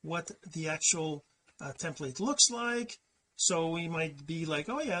what the actual template looks like. So we might be like,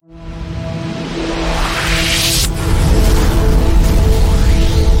 oh yeah,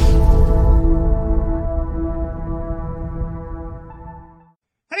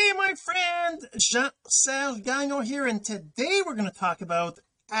 hey my friend, Jean-Serge Gagnon here, and today we're going to talk about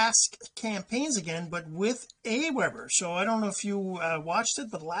Ask Campaigns again, but with Aweber. So I don't know if you watched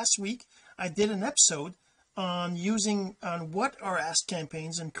it, but last week I did an episode on what are Ask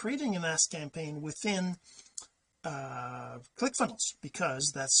Campaigns and creating an Ask Campaign within ClickFunnels,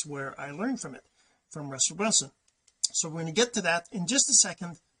 because that's where I learned from Russell Brunson. So we're going to get to that in just a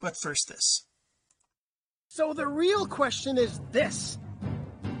second, but first this. So the real question is this: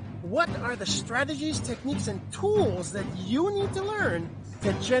 what are the strategies, techniques, and tools that you need to learn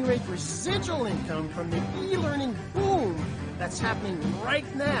to generate residual income from the e-learning boom that's happening right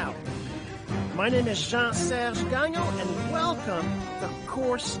now? My name is Jean-Serge Gagnon, and welcome to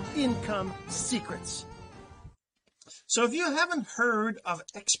Course Income Secrets. So if you haven't heard of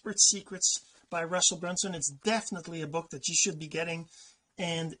Expert Secrets by Russell Brunson, it's definitely a book that you should be getting,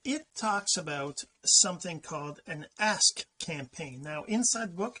 and it talks about something called an Ask Campaign. Now inside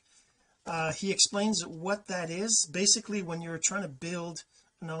the book, he explains what that is. Basically, when you're trying to build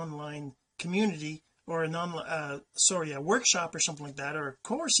an online community or a workshop or something like that, or a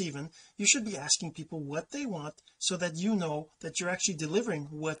course even, you should be asking people what they want so that you know that you're actually delivering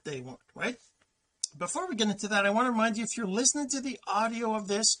what they want, right? Before we get into that, I want to remind you, if you're listening to the audio of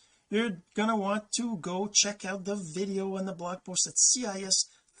this, you're gonna want to go check out the video and the blog post at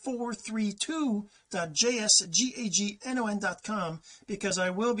cis432.jsgagnon.com, because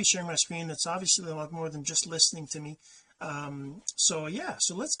I will be sharing my screen. It's obviously a lot more than just listening to me. So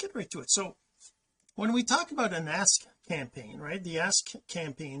let's get right to it. So when we talk about an Ask Campaign, right, the Ask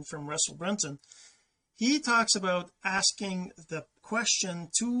Campaign from Russell Brunson, he talks about asking the question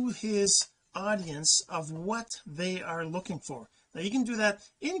to his audience of what they are looking for. Now you can do that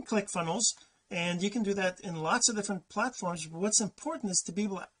in ClickFunnels, and you can do that in lots of different platforms, but what's important is to be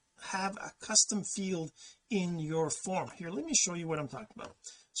able to have a custom field in your form. Here, let me show you what I'm talking about.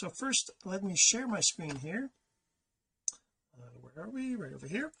 So first, let me share my screen here. Where are we? Right over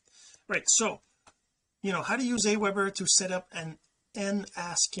here. Right, so how to use Aweber to set up an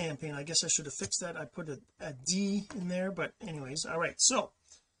Ask Campaign. I guess I should have fixed that. I put a D in there, but anyways, all right. So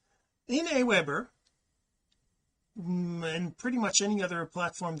in Aweber, and pretty much any other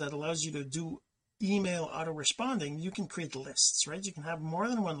platform that allows you to do email auto responding, you can create lists, right? You can have more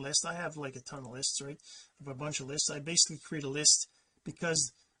than one list. I have like a ton of lists, right? I have a bunch of lists. I basically create a list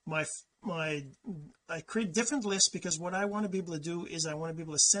because I create different lists because what I want to be able to do is I want to be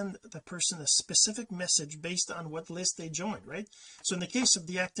able to send the person a specific message based on what list they joined, right? So in the case of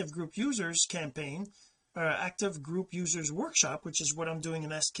the Active Group Users campaign, Active Group Users Workshop, which is what I'm doing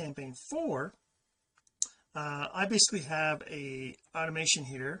an Ask Campaign for, I basically have a automation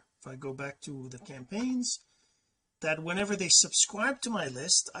here. If I go back to the campaigns, that whenever they subscribe to my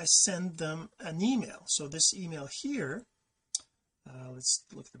list, I send them an email. So this email here, let's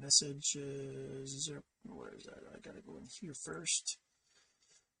look at the messages. Where is that? I gotta go in here first,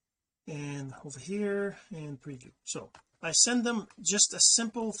 and over here, and preview. So I send them just a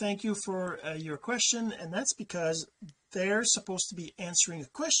simple thank you for your question, and that's because they're supposed to be answering a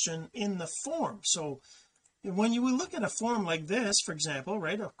question in the form. So when you look at a form like this, for example,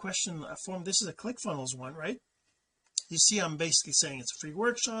 right, a form, this is a ClickFunnels one, right? You see I'm basically saying it's a free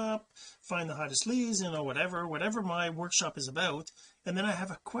workshop, find the hottest leads, whatever my workshop is about, and then I have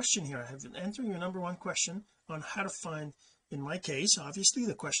a question here. I have enter your number one question on how to find. In my case, obviously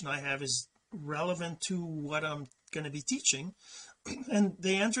the question I have is relevant to what I'm going to be teaching, and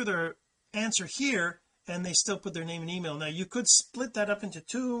they enter their answer here, and they still put their name and email. Now you could split that up into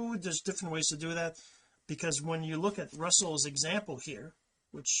two. There's different ways to do that, because when you look at Russell's example here,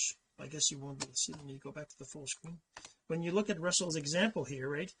 which I guess you won't be able to see, let me go back to the full screen. When you look at Russell's example here,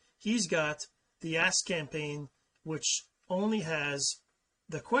 right, he's got the Ask Campaign, which only has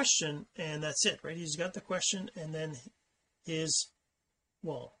the question, and that's it, right? He's got the question, and then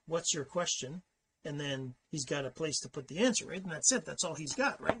what's your question, and then he's got a place to put the answer, right? And that's it. That's all he's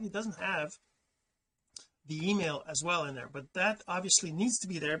got, right? He doesn't have the email as well in there, but that obviously needs to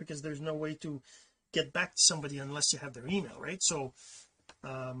be there because there's no way to get back to somebody unless you have their email, right? So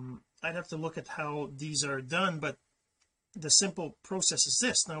I'd have to look at how these are done, but the simple process is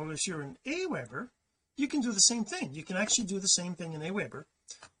this. Now if you're in Aweber, you can do the same thing. You can actually do the same thing in Aweber.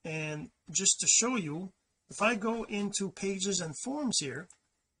 And just to show you, if I go into pages and forms here,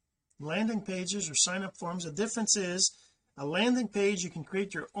 landing pages or sign up forms, the difference is a landing page, you can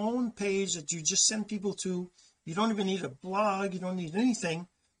create your own page that you just send people to. You don't even need a blog, you don't need anything.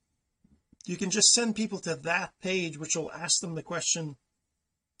 you can just send people to that page, which will ask them the question,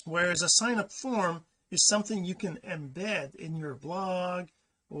 whereas a sign up form is something you can embed in your blog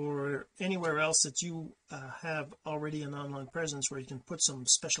or anywhere else that you have already an online presence, where you can put some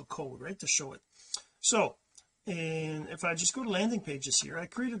special code, right, to show it. So, and if I just go to landing pages here, I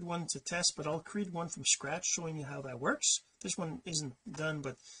created one to test, but I'll create one from scratch showing you how that works. This one isn't done,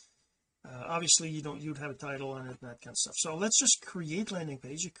 but obviously you'd have a title on it and that kind of stuff. So let's just create landing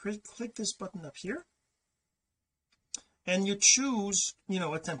page. You click this button up here and you choose, a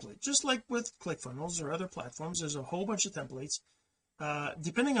template, just like with ClickFunnels or other platforms. There's a whole bunch of templates.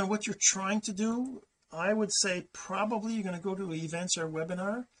 Depending on what you're trying to do, I would say probably you're going to go to events or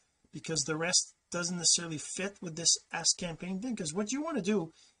webinar, because the rest doesn't necessarily fit with this Ask Campaign thing. Because what you want to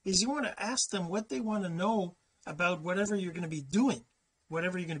do is you want to ask them what they want to know about whatever you're going to be doing,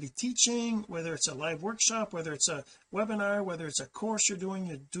 whatever you're going to be teaching, whether it's a live workshop, whether it's a webinar, whether it's a course you're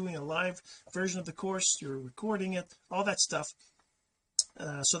doing a live version of the course, you're recording it, all that stuff.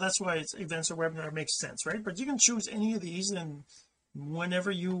 So that's why it's events or webinar makes sense, right? But you can choose any of these, and whenever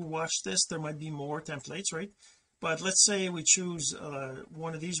you watch this there might be more templates, right? But let's say we choose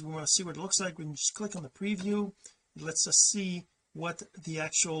one of these. We want to see what it looks like. We can just click on the preview. It lets us see what the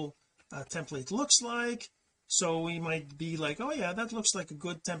actual template looks like. So we might be like, oh yeah, that looks like a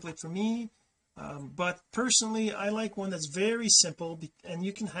good template for me. But personally I like one that's very simple, and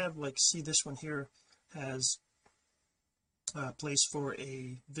you can have, like, see this one here has a place for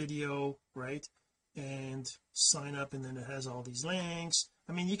a video, right, and sign up, and then it has all these links.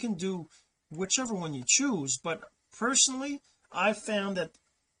 I mean, you can do whichever one you choose, but personally I found that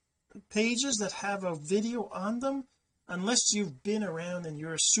pages that have a video on them, unless you've been around and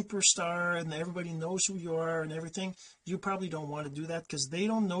you're a superstar and everybody knows who you are and everything, you probably don't want to do that, because they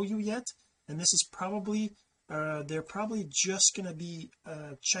don't know you yet, and this is probably they're probably just going to be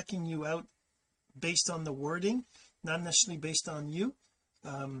checking you out based on the wording, not necessarily based on you.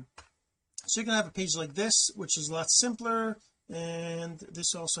 So you can have a page like this, which is a lot simpler, and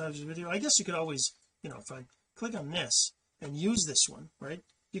this also has a video. I guess you could always, if I click on this and use this one, right,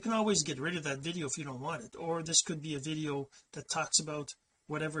 you can always get rid of that video if you don't want it. Or this could be a video that talks about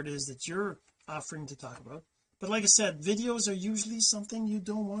whatever it is that you're offering to talk about. But like I said, videos are usually something you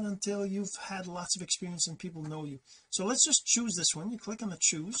don't want until you've had lots of experience and people know you. So let's just choose this one. You click on the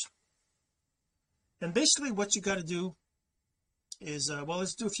choose, and basically what you got to do is well,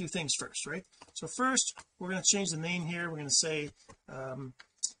 let's do a few things first, right? So first we're going to change the name here. We're going to say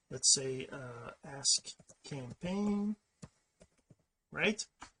let's say Ask Campaign, right?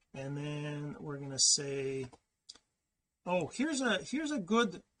 And then we're going to say, oh, here's a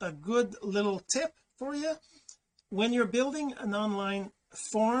good little tip for you. When you're building an online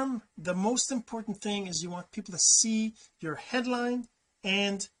form, the most important thing is you want people to see your headline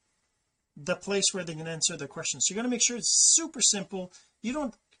and the place where they can answer their questions. So you're going to make sure it's super simple. You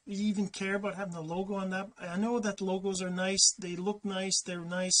don't even care about having a logo on that. I know that logos are nice, they look nice, they're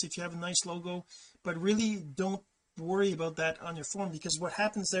nice if you have a nice logo, but really don't worry about that on your form, because what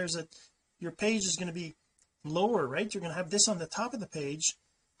happens there is that your page is going to be lower, right? You're going to have this on the top of the page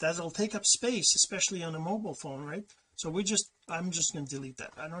that'll take up space, especially on a mobile phone, right? So I'm just going to delete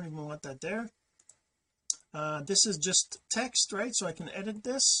that. I don't even want that there. This is just text, right? So I can edit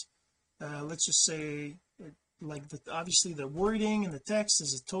this. Let's just say, like, obviously the wording and the text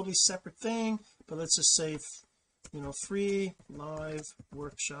is a totally separate thing, but let's just say free live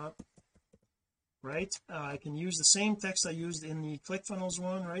workshop, right? I can use the same text I used in the ClickFunnels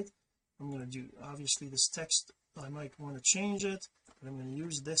one, right? I'm going to do, obviously this text I might want to change it, but I'm going to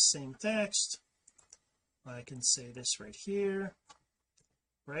use this same text. I can say this right here,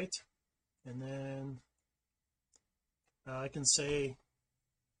 right? And then I can say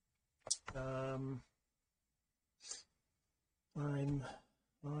I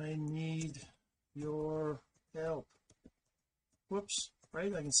need your help, whoops,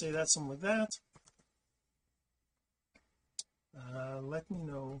 right? I can say that, something like that. Let me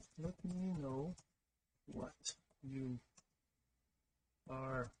know what you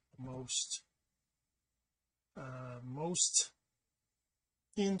are most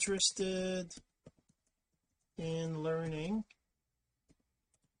interested in learning.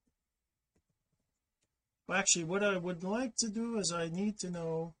 Well, actually what I would like to do is I need to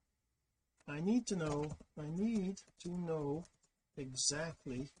know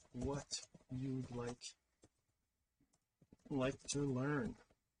exactly what you'd like to learn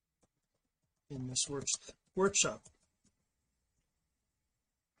in this workshop.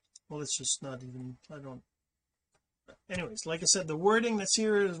 Well, it's just not even, anyways, like I said, the wording that's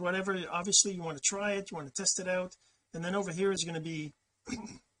here is whatever. Obviously you want to try it, you want to test it out, and then over here is going to be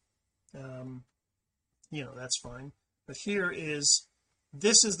you know, that's fine. But here is,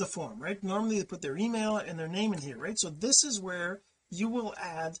 this is the form, right? Normally they put their email and their name in here, right? So this is where you will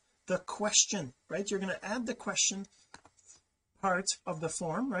add the question, right? You're going to add the question part of the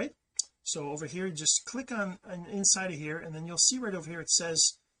form, right? So over here just click on inside of here, and then you'll see right over here it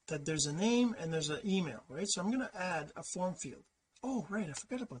says that there's a name and there's an email, right? So I'm going to add a form field. Oh right, I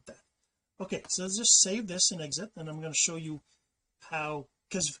forgot about that. Okay, so let's just save this and exit, and I'm going to show you how,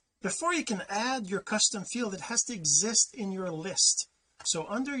 because before you can add your custom field, it has to exist in your list. So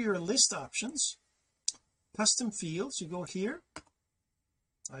under your list options, custom fields, you go here.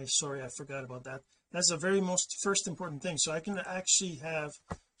 Sorry, I forgot about that. That's the very most first important thing. So I can actually have,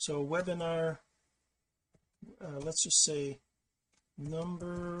 so webinar, let's just say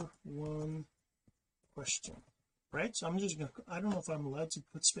number one question, right? So I'm just gonna, I don't know if I'm allowed to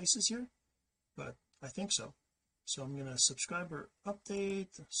put spaces here, but I think so. So I'm gonna subscriber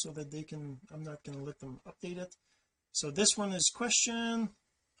update so that they can, I'm not gonna let them update it. So this one is question.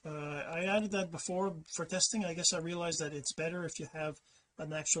 I added that before for testing. I guess I realized that it's better if you have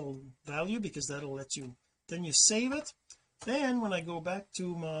an actual value, because that'll let you, then you save it. Then when I go back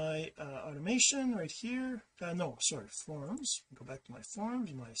to my automation right here, no, sorry, forms, go back to my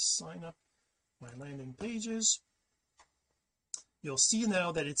forms, my sign up, my landing pages, you'll see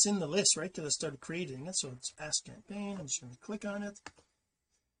now that it's in the list, right? Because I started creating it. So it's ask campaign. I'm just going to click on it.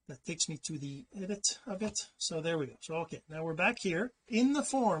 That takes me to the edit of it. So there we go. So okay, now we're back here in the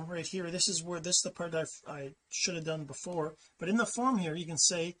form right here. This is where, this is the part I should have done before, but in the form here you can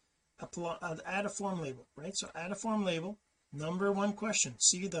say apply, add a form label, right? So add a form label, number one question.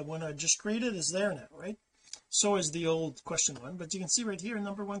 See, the one I just created is there now, right? So is the old question one, but you can see right here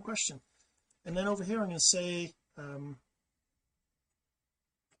number one question. And then over here I'm going to say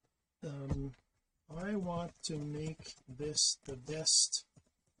I want to make this the best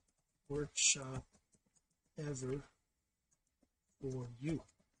workshop ever for you,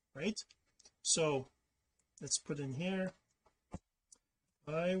 right? So let's put in here,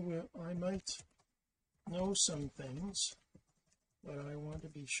 I might know some things, but I want to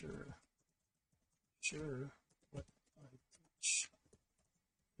be sure what I teach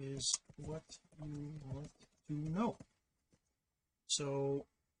is what you want to know. So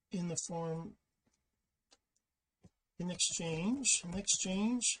in the form, in exchange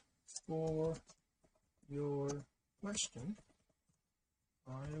for your question,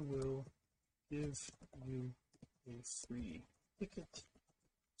 I will give you a free ticket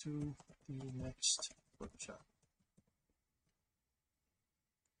to the next workshop.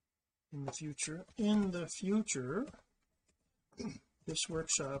 In the future, this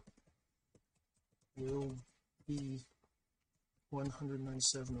workshop will be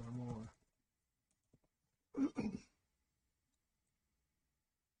 197 or more.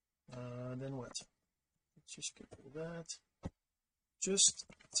 Then what? Let's just get rid of that. Just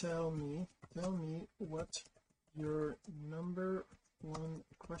tell me what your number one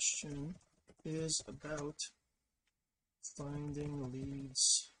question is about finding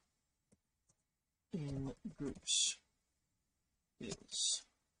leads in groups is,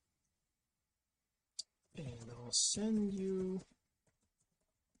 and I'll send you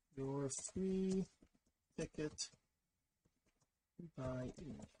your free ticket by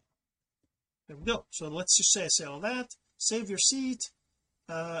email. There we go. So let's just say all that, save your seat,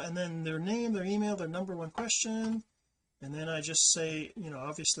 and then their name, their email, their number one question, and then I just say, you know,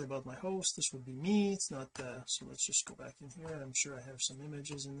 obviously about my host, this would be me, it's not so let's just go back in here. I'm sure I have some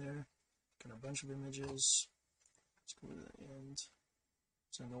images in there, got a bunch of images. Let's go to the end.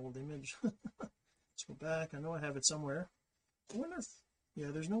 It's an old image. Let's go back. I know I have it somewhere. I wonder if,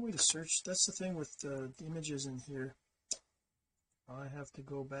 yeah, there's no way to search. That's the thing with the images in here. I have to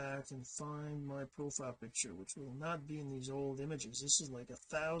go back and find my profile picture, which will not be in these old images. This is like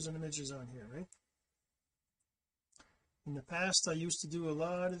 1,000 images on here, right? In the past I used to do a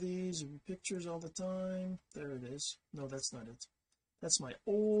lot of these pictures all the time. There it is. No, that's not it. That's my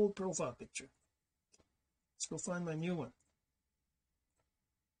old profile picture. Let's go find my new one.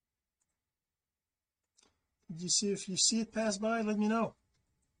 Did you see? If you see it pass by, let me know.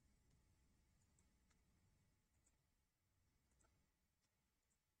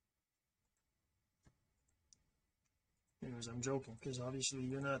 Anyways, I'm joking, because obviously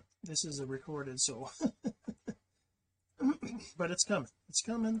you're not, this is a recorded, so but it's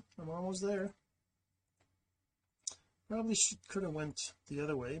coming. I'm almost there. Probably could have went the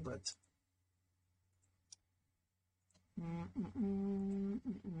other way, but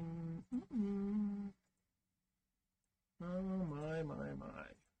oh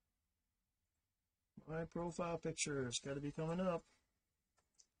my profile picture has got to be coming up.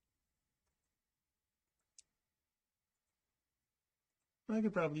 I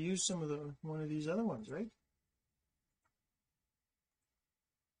could probably use some of the one of these other ones, right?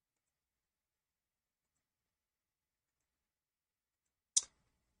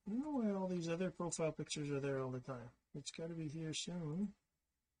 I don't know why all these other profile pictures are there all the time. It's got to be here soon.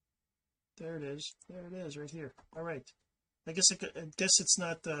 There it is, right here. All right, I guess it's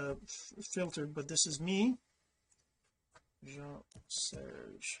not filtered, but this is me,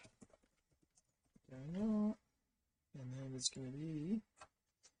 Jean-Serge Gagnon, and then it's going to be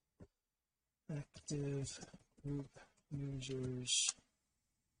active group users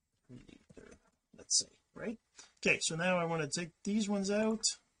creator, let's say, right? Okay, so now I want to take these ones out.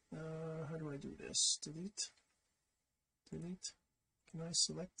 How do I do this? Delete. Can I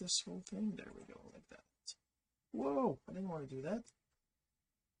select this whole thing? There we go, like that. Whoa, I didn't want to do that.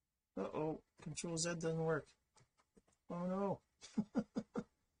 Oh, Control Z doesn't work. Oh no.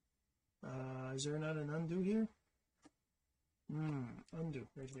 Is there not an undo here? Undo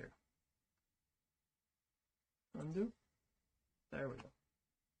right here. Undo. There we go.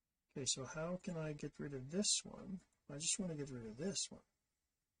 Okay, so how can I get rid of this one? I just want to get rid of this one.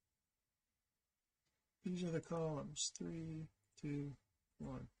 These are the columns. 3, 2,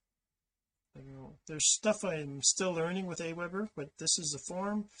 1. I don't know, there's stuff I'm still learning with Aweber, but this is the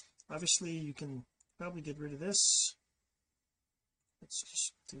form. Obviously you can probably get rid of this. Let's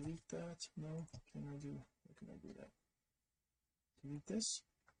just delete that. No, how can I do that? Delete this.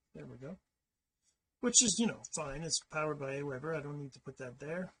 There we go. Which is, fine, it's powered by Aweber. I don't need to put that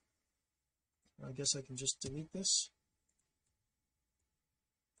there. I guess I can just delete this.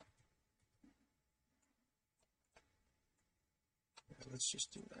 Yeah, let's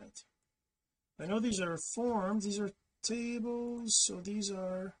just do that. I know these are forms, these are tables, so these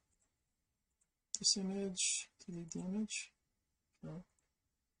are this image. Delete the image. No,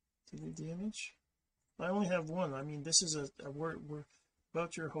 delete the image. I only have one. I mean, this is a word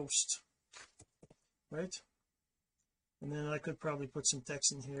about your host, right? And then I could probably put some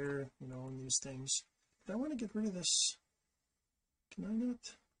text in here, in these things, but I want to get rid of this. Can I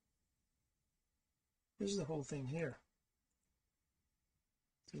not? This is the whole thing here.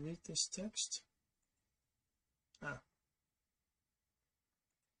 Delete this text.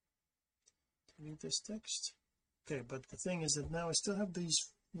 Delete this text. Okay, but the thing is that now I still have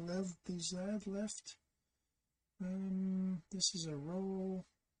these left. This is a row.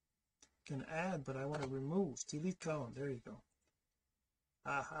 Can add, but I want to remove. Delete column. There you go.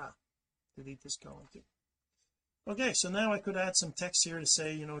 Aha. Delete this column too. Okay, so now I could add some text here to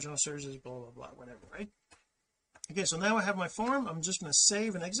say, Jean-Serge is blah blah blah, whatever, right? Okay, so now I have my form. I'm just going to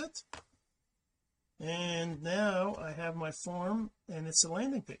save and exit, and now I have my form, and it's a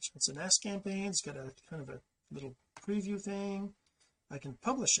landing page. It's an Ask campaign. It's got a kind of a little preview thing. I can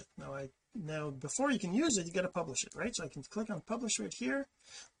publish it now before you can use it, you got to publish it, right? So I can click on publish right here.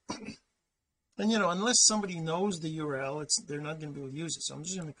 And unless somebody knows the URL, they're not going to be able to use it. So I'm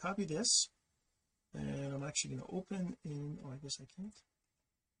just going to copy this, and I'm actually going to open in I guess I can't.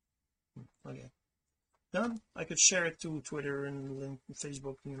 Okay, done. I could share it to Twitter and link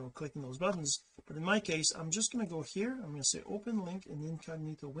Facebook, clicking those buttons, but in my case I'm just going to go here. I'm going to say open link in the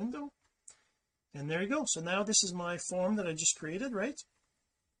incognito window, and there you go. So now this is my form that I just created, right?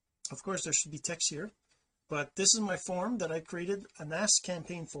 Of course there should be text here, but this is my form that I created an Ask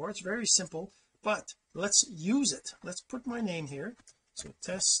campaign for. It's very simple, but let's use it. Let's put my name here. So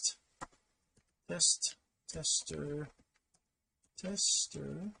tester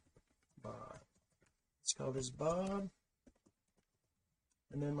Bob. Let's call this Bob,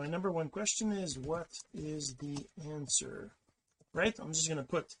 and then my number one question is, what is the answer, right? I'm just going to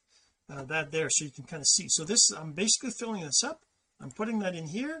put that there so you can kind of see. So this, I'm basically filling this up. I'm putting that in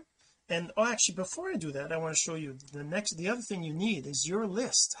here. And actually, before I do that, I want to show you the other thing you need is your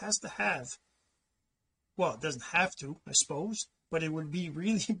list has to have, well, it doesn't have to, I suppose, but it would be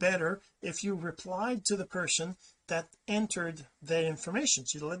really better if you replied to the person that entered that information,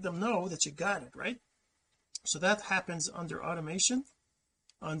 so you let them know that you got it, right? So that happens under automation,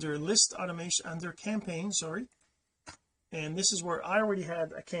 under list automation, under campaign, sorry. And this is where I already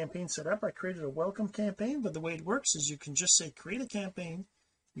had a campaign set up. I created a welcome campaign, but the way it works is you can just say create a campaign.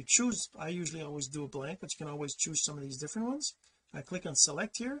 You choose, I usually always do a blank, but you can always choose some of these different ones. I click on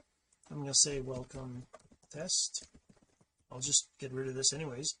select here. I'm going to say welcome test. I'll just get rid of this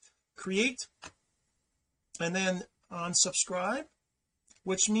anyways. Create, and then on subscribe,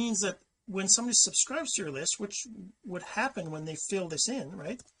 which means that when somebody subscribes to your list, which would happen when they fill this in,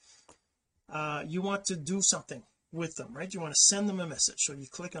 right? You want to do something with them, right? You want to send them a message. So you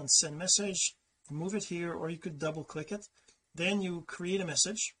click on send message, move it here, or you could double click it. Then you create a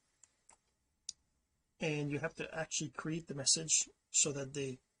message, and you have to actually create the message so that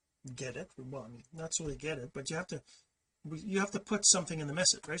they get it. Well, I mean, not so they get it, but you have to put something in the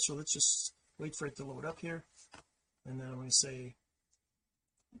message, right? So let's just wait for it to load up here, and then I'm going to say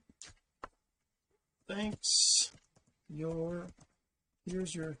thanks,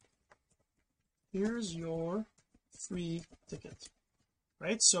 here's your free ticket,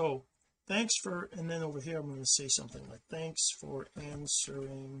 right? So thanks for, and then over here I'm going to say something like thanks for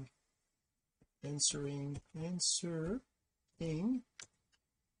answering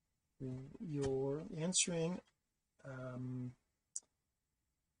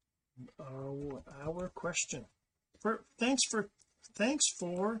our question. Thanks for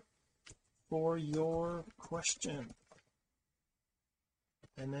your question,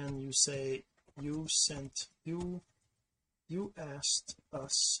 and then you say you asked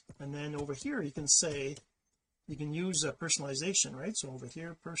us, and then over here you can say, you can use a personalization, right? So over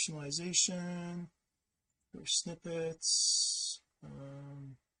here, personalization, your snippets,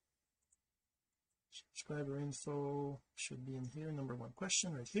 subscriber info should be in here, number one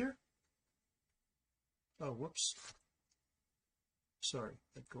question right here. Oh, whoops, sorry,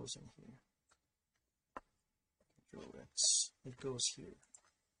 that goes in here. Control X, it goes here.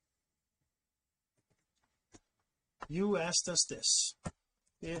 You asked us this.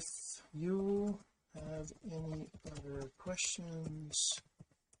 If you have any other questions,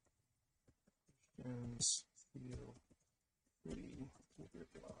 feel free to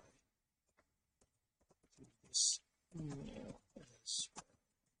reply to this email as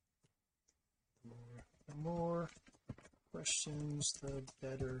well. The more questions, the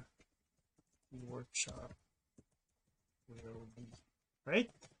better the workshop will be,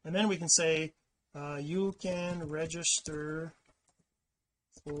 right? And then we can say you can register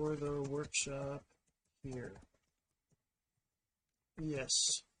for the workshop here.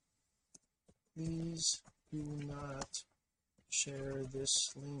 Yes, please do not share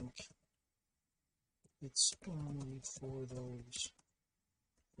this link. It's only for those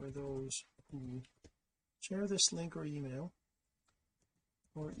who share this link or email.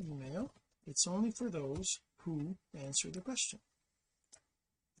 It's only for those who answered the question.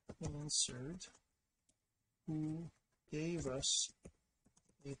 Who gave us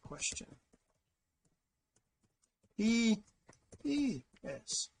a question.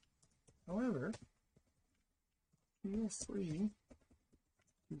 Yes. However, feel free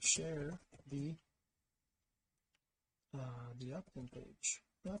to share the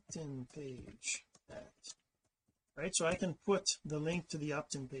opt-in page right? So I can put the link to the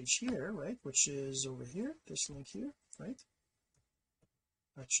opt-in page here, right, which is over here, this link here, right?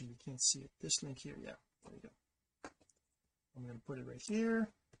 Actually you can't see it, this link here, yeah, there you go. I'm going to put it right here,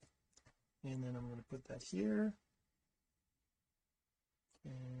 and then I'm going to put that here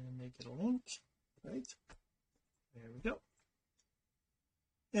and make it a link, right? There we go.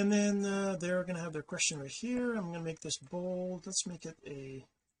 And then they're going to have their question right here. I'm going to make this bold. Let's make it a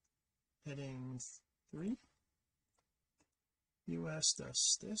heading 3. You asked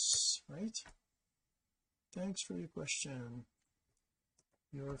us this, right? Thanks for your question.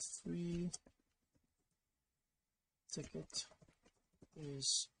 Your free ticket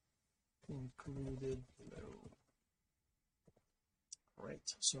is included below. All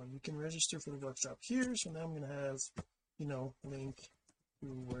right, so you can register for the workshop here. So now I'm going to have, link to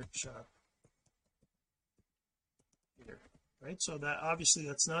workshop here, right? So that obviously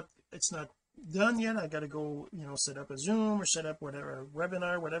it's not done yet. I got to go, set up a Zoom or set up whatever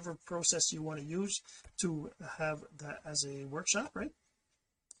webinar, whatever process you want to use to have that as a workshop, right?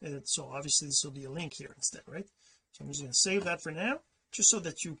 And so obviously this will be a link here instead, right? So I'm just going to save that for now, just so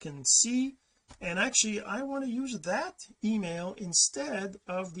that you can see. And actually I want to use that email instead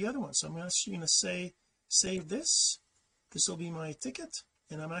of the other one. So I'm actually going to say save this. This will be my ticket,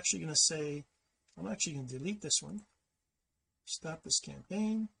 and I'm actually going to delete this one, stop this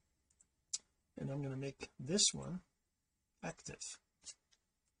campaign, and I'm going to make this one active.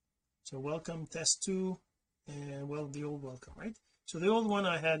 So welcome test 2, and the old welcome, right? So the old one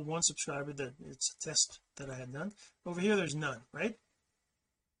I had one subscriber, that it's a test that I had done. Over here there's none, right?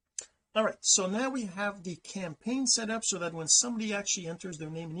 All right, so now we have the campaign set up so that when somebody actually enters their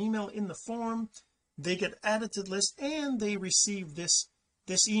name and email in the form, they get added to the list and they receive this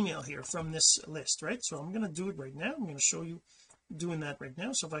email here from this list, right? So I'm going to do it right now. I'm going to show you doing that right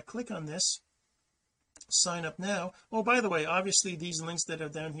now. So if I click on this, sign up now. Oh, by the way, obviously these links that are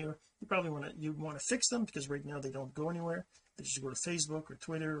down here, you probably want to fix them, because right now they don't go anywhere. They just go to Facebook or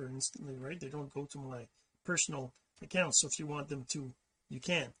Twitter or instantly, right? They don't go to my personal account. So if you want them to, you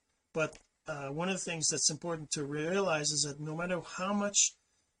can. But one of the things that's important to realize is that no matter how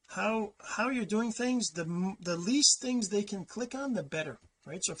how you're doing things, the least things they can click on, the better,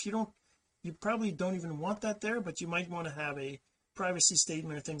 right? So if you probably don't even want that there, but you might want to have a privacy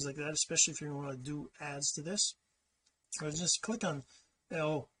statement or things like that, especially if you want to do ads to this. Or just click on,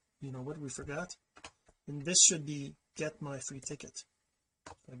 oh, you know what we forgot, and this should be get my free ticket.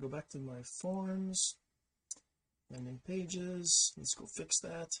 I go back to my forms, landing pages, let's go fix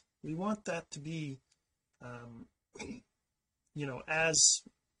that. We want that to be you know, as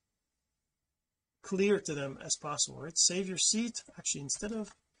clear to them as possible, right? Save your seat. Actually, instead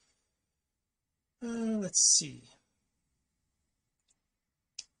of let's see,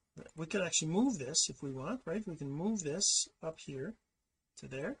 we could actually move this if we want, right? We can move this up here to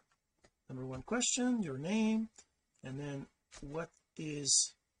there. Number one question, your name, and then what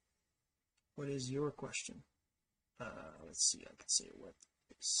is your question? Let's see, I can say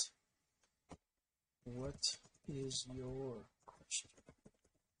what is your question,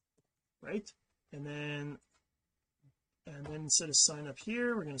 right? And then instead of sign up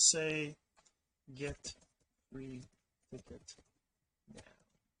here, we're going to say get free ticket now,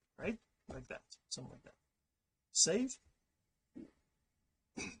 right? Like that, something like that. Save.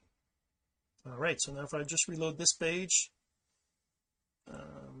 All right, so now if I just reload this page,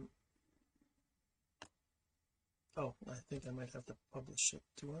 oh, I think I might have to publish it,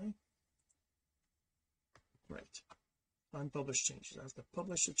 do I? Right, unpublished changes. I have to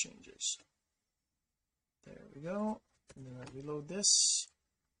publish the changes. There we go. And then I reload this.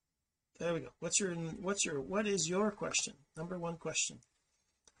 There we go. What is your question? Number one question.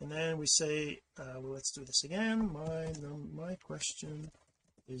 And then we say well, let's do this again. My question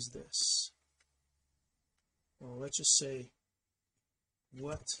is this. Well, let's just say,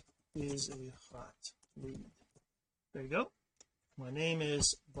 what is a hot lead? There you go. My name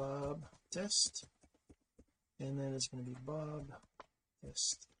is Bob Test, and then it's going to be Bob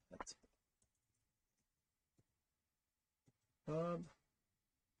Test at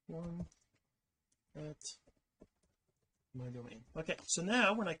Bob1 at my domain. Okay, so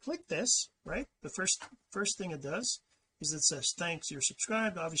now when I click this, right, the first thing it does is it says thanks, you're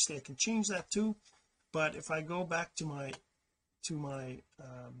subscribed. Obviously I can change that too, but if I go back to my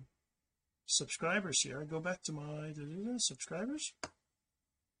subscribers here, I go back to my subscribers.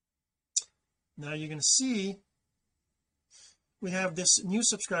 Now you're going to see we have this new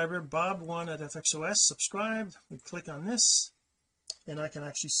subscriber, Bob1 at FXOS, subscribed. We click on this and I can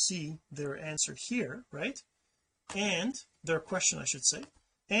actually see their answer here, right, and their question, I should say.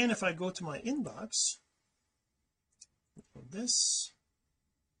 And if I go to my inbox, this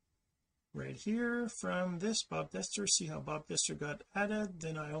right here, from this Bob Tester, see how Bob Tester got added.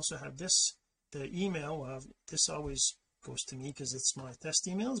 Then I also have this, the email. This always goes to me because it's my test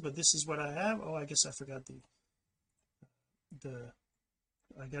emails, but this is what I have. Oh, I guess I forgot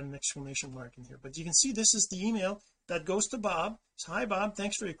I got an exclamation mark in here, but you can see this is the email that goes to Bob. So, hi Bob,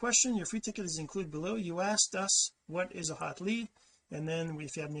 thanks for your question. Your free ticket is included below. You asked us what is a hot lead, and then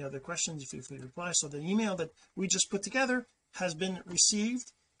if you have any other questions, feel free to reply. So the email that we just put together has been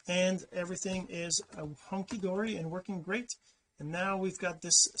received, and everything is hunky-dory and working great. And now we've got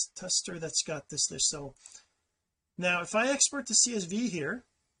this tester that's got this list. So now if I export to CSV here,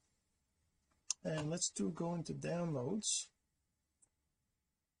 and let's go into downloads,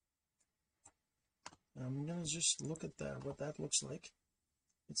 I'm going to just look at that, what that looks like.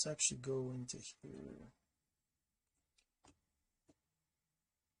 Let's actually go into here.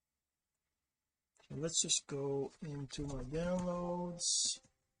 So let's just go into my downloads.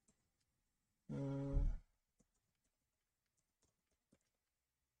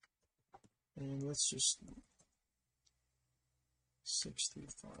 And let's just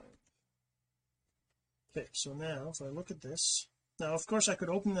 635. Okay, so now if I look at this, now of course I could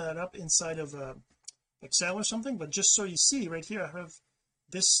open that up inside of Excel or something, but just so you see right here, I have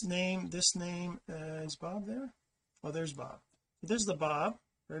this name is Bob there. Oh, there's Bob. There's the Bob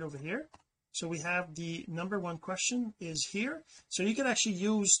right over here. So we have the number one question is here. So you can actually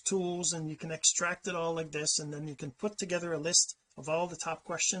use tools and you can extract it all like this, and then you can put together a list of all the top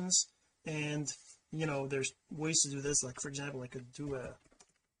questions. And you know, there's ways to do this. Like for example, I could do a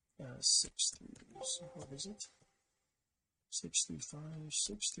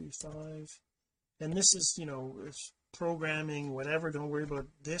 635, and this is, you know, it's programming, whatever. Don't worry about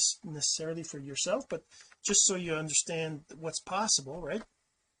this necessarily for yourself, but just so you understand what's possible, right?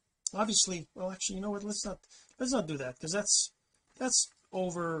 Obviously, well, actually, you know what, let's not do that, because that's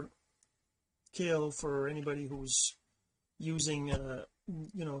overkill for anybody who's using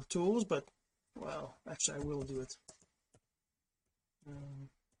you know, tools. But well, actually I will do it.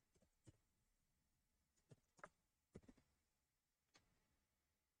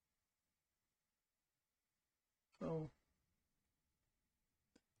 Oh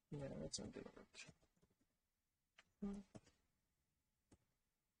yeah, that's not gonna work.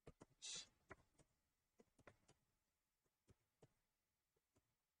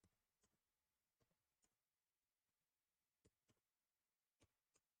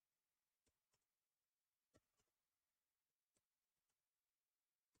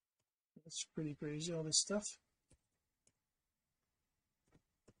 That's pretty crazy, all this stuff.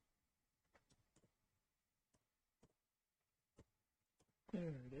 There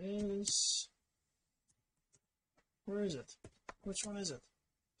it is. Where is it? Which one is it?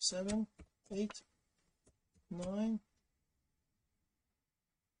 7, 8, 9.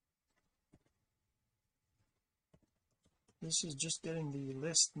 This is just getting the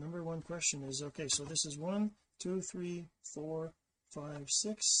list. Number one question is, okay, so this is 1, 2, 3, 4, 5,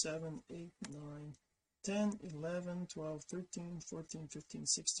 6, 7, 8, 9, 10, 11, 12, 13, 14, 15,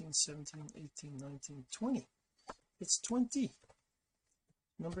 16, 17, 18, 19, 20. It's 20.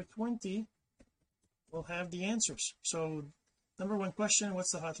 Number 20 will have the answers. So number one question,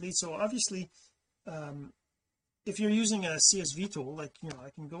 what's the hot lead? So obviously if you're using a CSV tool, like, you know,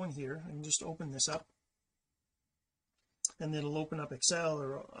 I can go in here and just open this up and it'll open up Excel,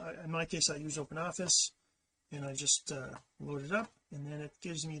 or in my case I use OpenOffice, and I just load it up, and then it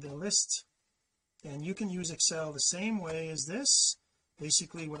gives me the list. And you can use Excel the same way as this.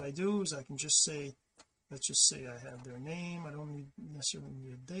 Basically what I do is I can just say, let's just say I have their name, I don't necessarily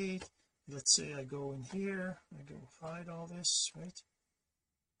need a date. Let's say I go in here, I go hide all this, right,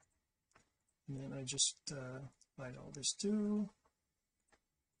 and then I just hide all this too,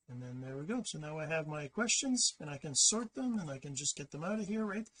 and then there we go. So now I have my questions and I can sort them and I can just get them out of here,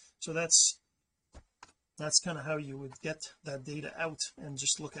 right? So that's kind of how you would get that data out and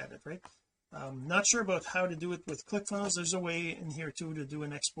just look at it, right? Not sure about how to do it with ClickFunnels. There's a way in here too to do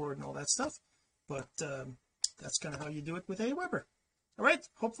an export and all that stuff, but that's kind of how you do it with Aweber. All right,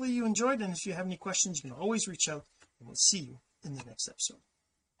 hopefully you enjoyed, and if you have any questions you can always reach out, and we'll see you in the next episode.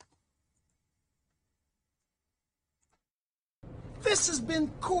 This has been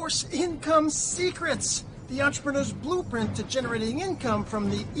Course Income Secrets, the entrepreneur's blueprint to generating income from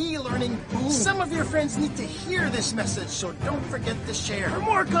the e-learning boom. Some of your friends need to hear this message, so don't forget to share. For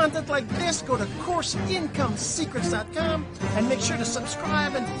more content like this, go to CourseIncomeSecrets.com and make sure to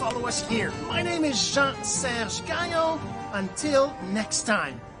subscribe and follow us here. My name is Jean-Serge Gagnon. Until next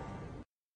time.